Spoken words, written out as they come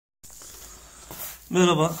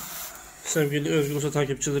Merhaba sevgili Özgür usta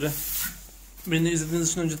takipçileri. Beni izlediğiniz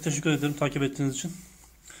için önce teşekkür ederim, takip ettiğiniz için.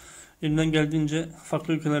 Elimden geldiğince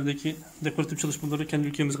farklı ülkelerdeki dekoratif çalışmaları kendi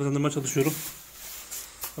ülkemize kazandırmaya çalışıyorum.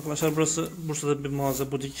 Arkadaşlar burası Bursa'da bir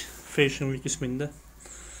mağaza, Butik Fashion Week isminde.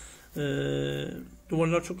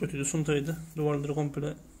 Duvarlar çok kötüydü, suntaydı. Duvarları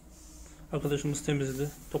komple arkadaşımız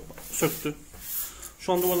temizledi, söktü.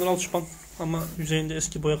 Şu an duvarlar alçıpan ama yüzeyinde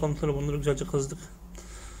eski boya kalıntıları, bunları güzelce kazıdık.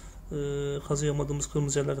 Kazıyamadığımız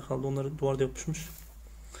kırmızı yerler kaldı. Onları duvarda yapışmış.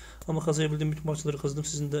 Ama kazıyabildiğim bütün parçaları kazıdım.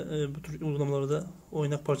 Sizin de bu tür uygulamalarda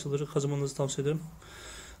oynak parçaları kazımanızı tavsiye ederim.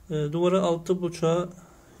 Duvara 6.5'a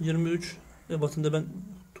 23 ebatında ben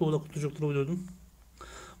tuğla kutucukları uydurdum.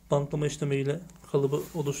 Bantlama işlemiyle kalıbı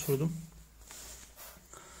oluşturdum.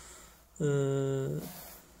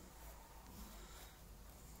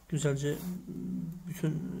 Güzelce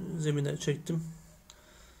bütün zemine çektim.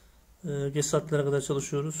 Geç saatlere kadar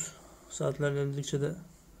çalışıyoruz. Saatler ilerledikçe de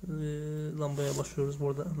lambaya başlıyoruz.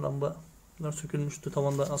 Burada lambalar sökülmüştü.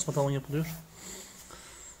 Tavanda asma tavan yapılıyor.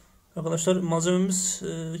 Arkadaşlar malzememiz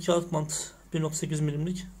kağıt bant 1.8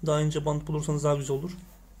 milimlik. Daha ince bant bulursanız daha güzel olur.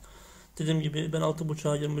 Dediğim gibi ben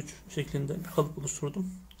 6.5'a 23 şeklinde bir kalıp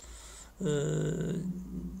oluşturdum.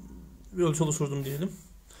 Bir ölçü oluşturdum diyelim.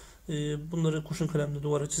 Bunları kurşun kalemle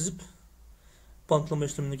duvara çizip bantlama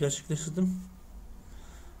işlemini gerçekleştirdim.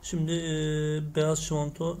 Şimdi beyaz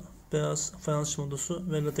çimento, beyaz fayans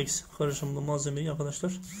çimentosu ve latex karışımlı malzemeyi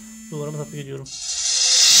arkadaşlar duvarıma tatbik ediyorum.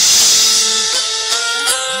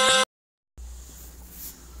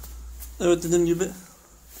 Evet, dediğim gibi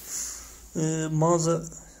mağaza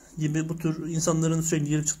gibi bu tür insanların sürekli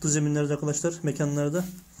gelip çıktığı zeminlerde arkadaşlar, mekanlarda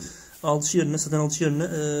alçı yerine, zaten alçı yerine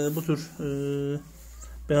bu tür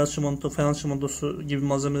beyaz çimento, fayans çimentosu gibi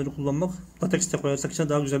malzemeleri kullanmak, latex de koyarsak içine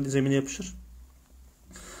daha güzel bir zemine yapışır.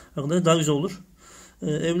 Arkadaşlar daha güzel olur.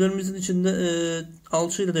 Evlerimizin içinde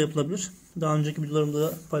alçıyla da yapılabilir. Daha önceki videolarımda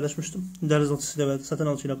da paylaşmıştım. Derz alçısıyla ve saten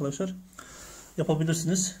alçıyla arkadaşlar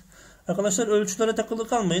yapabilirsiniz. Arkadaşlar ölçülere takılı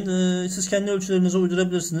kalmayın. Siz kendi ölçülerinize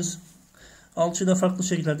uydurabilirsiniz. Alçıyla farklı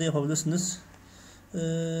şekillerde yapabilirsiniz.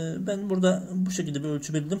 Ben burada bu şekilde bir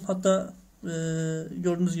ölçü belirledim. Hatta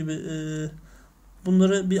gördüğünüz gibi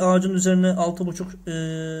bunları bir ağacın üzerine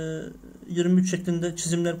 6.5 23 şeklinde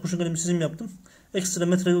çizimler, kurşun kalem çizim yaptım. Ekstra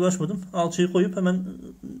metreye ulaşmadım. Alçıyı koyup hemen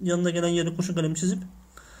yanına gelen yere kurşun kalem çizip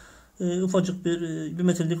ufacık bir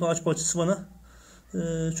metrelik ağaç parçası bana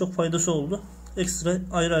çok faydası oldu. Ekstra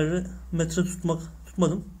ayrı ayrı metre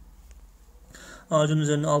tutmadım. Ağacın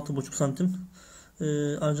üzerine 6.5 santim.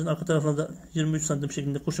 Ağacın arka tarafına da 23 santim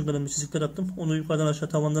şeklinde kurşun kalemle çizikler attım. Onu yukarıdan aşağı,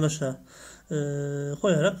 tavandan aşağı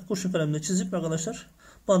koyarak kurşun kalemle çizip arkadaşlar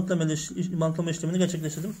bantlama işlemini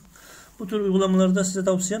gerçekleştirdim. Bu tür uygulamalarda size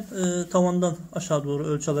tavsiyem tavandan aşağı doğru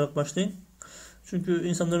ölçü alarak başlayın. Çünkü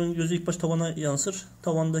insanların gözü ilk baş tavana yansır.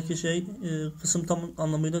 Tavandaki kısım tam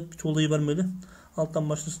anlamıyla bir tuğlayı vermeli. Alttan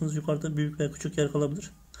başlarsınız, yukarıda büyük veya küçük yer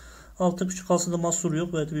kalabilir. Altta küçük kalsa da mahsuru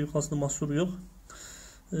yok veya büyük kalsa da mahsuru yok.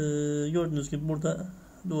 Gördüğünüz gibi burada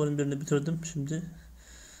duvarın birini bitirdim. Şimdi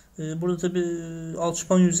burada tabi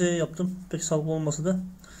alçıpan yüzeye yaptım. Pek sağlıklı olmasa da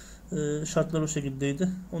şartlar o şekildeydi.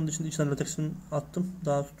 Onun için içine latexini attım.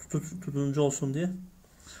 Daha tutunucu olsun diye.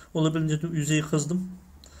 Olabildiğince yüzeyi kazdım.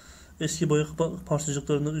 Eski boya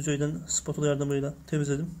parçacıklarını yüzeyden spatula yardımıyla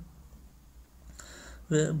temizledim.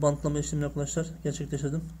 Ve bantlama işlemini arkadaşlar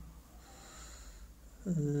gerçekleştirdim.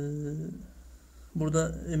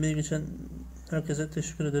 Burada emeği geçen herkese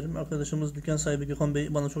teşekkür ederim. Arkadaşımız dükkan sahibi Gökhan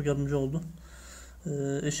Bey bana çok yardımcı oldu.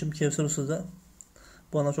 Eşim Kevser Usta da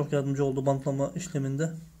bana çok yardımcı oldu bantlama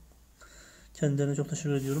işleminde. Kendilerine çok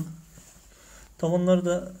teşekkür ediyorum. Tavanlar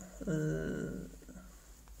da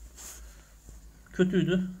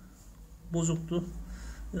kötüydü. Bozuktu.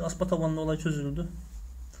 Asma tavanlı olay çözüldü.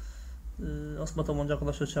 Asma tavancı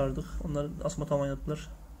arkadaşlar çağırdık. Onlar asma tavan yaptılar.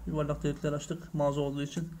 Yuvarlak delikler açtık mağaza olduğu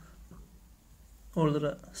için.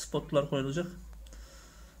 Oralara spotlar koyulacak.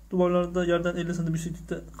 Duvarlarda yerden 50 cm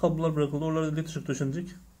yükseklikte kablolar bırakıldı. Oralarda led ışık döşenecek.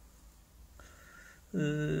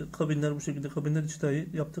 Kabinler bu şekilde. Kabinler içi dahi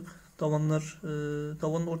yaptık.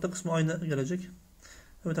 Tavanın orta kısmı aynı gelecek.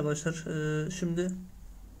 Evet arkadaşlar, şimdi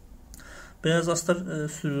beyaz astar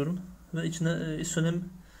sürüyorum ve içine isonem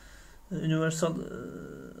universal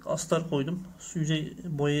astar koydum. Yüzey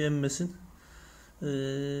boyayı emmesin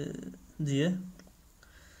diye.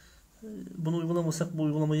 Bunu uygulamasak, bu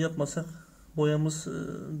uygulamayı yapmasak boyamız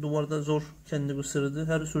duvarda zor kendini gösterirdi.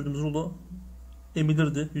 Her sürdüğümüz rulo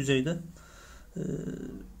emilirdi yüzeyde.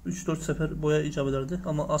 3-4 sefer boya icap ederdi.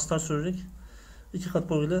 Ama astar sürerek 2 kat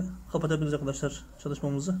boyayla kapatabiliriz arkadaşlar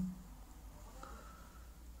çalışmamızı.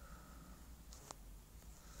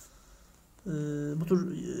 Bu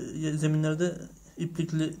tür zeminlerde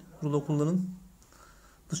iplikli rulo kullanın.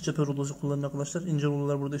 Dış cephe rulosu kullanın arkadaşlar. İnce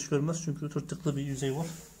rulolar burada iş görmez çünkü tırtıklı bir yüzey var.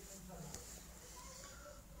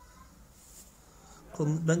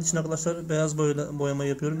 Ben içine arkadaşlar beyaz boyayla boyama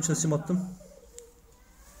yapıyorum. İçine sim attım.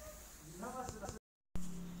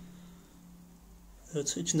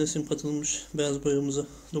 Evet, içinde sim katılmış beyaz boyamızı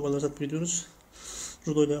duvarlara tatbik ediyoruz.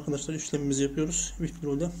 Rulo ile arkadaşlar işlemimizi yapıyoruz. İplikli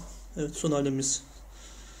rulo. Evet, son halimiz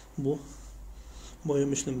bu.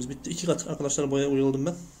 Boyama işlemimiz bitti. 2 kat arkadaşlar boya uyguladım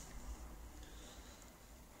ben.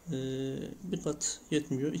 Bir kat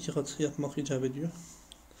yetmiyor. 2 kat yapmak icap ediyor.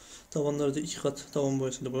 Tavanları da 2 kat tavan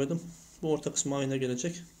boyasıyla boyadım. Bu orta kısmı ayna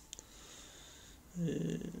gelecek.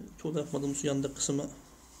 Tuğla yapmadığımız yandaki kısmı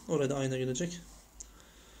oraya da ayna gelecek.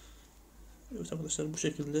 Evet arkadaşlar, bu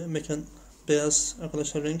şekilde mekan beyaz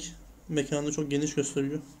arkadaşlar, renk mekanı çok geniş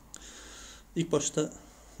gösteriyor. İlk başta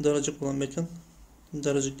daracık olan mekan,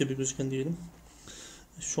 daracık gibi gözüken diyelim.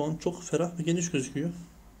 Şu an çok ferah ve geniş gözüküyor.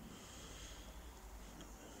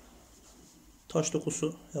 Taş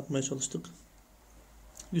dokusu yapmaya çalıştık.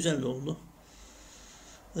 Güzel de oldu.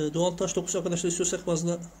 Doğal taş dokusu arkadaşlar istiyorsak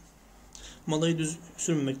fazla malayı düz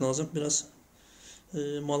sürmemek lazım. Biraz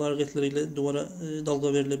mal hareketleriyle duvara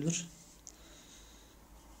dalga verilebilir.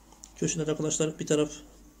 Köşeler arkadaşlar bir taraf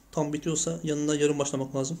tam bitiyorsa yanına yarım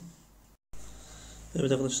başlamak lazım.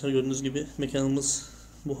 Evet arkadaşlar, gördüğünüz gibi mekanımız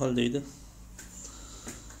bu haldeydi.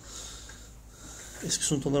 Eski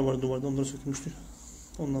suntalar vardı duvarda, onları sökülmüştü.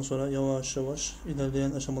 Ondan sonra yavaş yavaş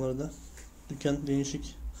ilerleyen aşamalarda dükkan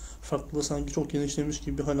değişik, farklı, sanki çok genişlemiş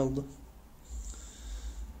gibi bir hal aldı.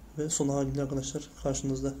 Ve son haliyle arkadaşlar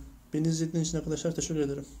karşınızda. Beni izlediğiniz için arkadaşlar teşekkür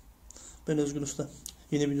ederim. Ben Özgür Usta.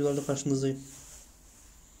 Yeni videolarla karşınızdayım.